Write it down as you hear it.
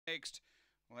Next,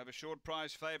 we'll have a short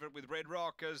prize favourite with Red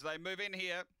Rock as they move in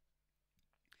here.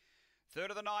 Third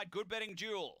of the night, Good Betting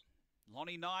Duel.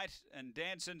 Lonnie Knight and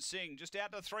Dance and Sing just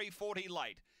out to 3:40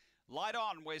 late. Light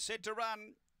on, we're set to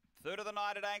run. Third of the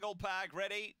night at Angle Park,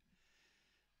 ready.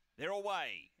 They're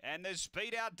away, and there's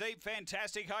speed out deep.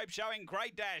 Fantastic Hope showing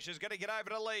great dash is going to get over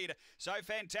to lead. So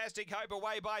Fantastic Hope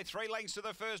away by 3 lengths to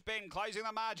the first bend, closing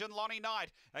the margin. Lonnie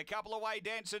Knight a couple away.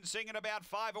 Dance and Sing, and about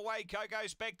 5 away. Coco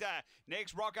Spectre.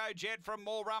 Next Rocco Jet from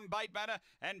More Rum Bateman,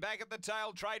 and back at the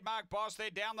tail Trademark Boss.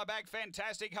 They're down the back.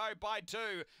 Fantastic Hope by 2.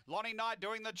 Lonnie Knight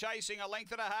doing the chasing, a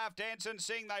length and a half. Dance and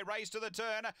Sing, they race to the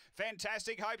turn.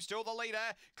 Fantastic Hope still the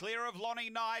leader, clear of Lonnie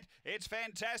Knight. It's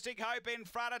Fantastic Hope in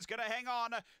front. It's going to hang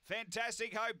on.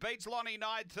 Fantastic Hope beats Lonnie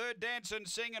Knight. Third, Dance and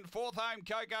Sing, and fourth home,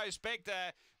 Coco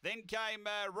Spectre. Then came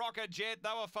Rocker Jet. They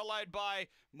were followed by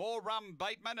More Rum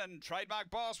Bateman, and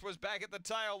Trademark Boss was back at the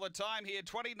tail. The time here,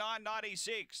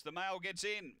 29.96. The mail gets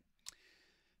in.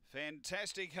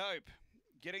 Fantastic Hope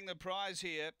getting the prize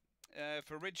here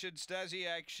for Richard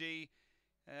Stasiak. She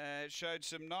showed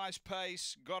some nice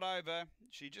pace, got over.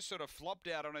 She just sort of flopped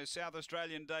out on her South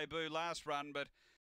Australian debut last run, but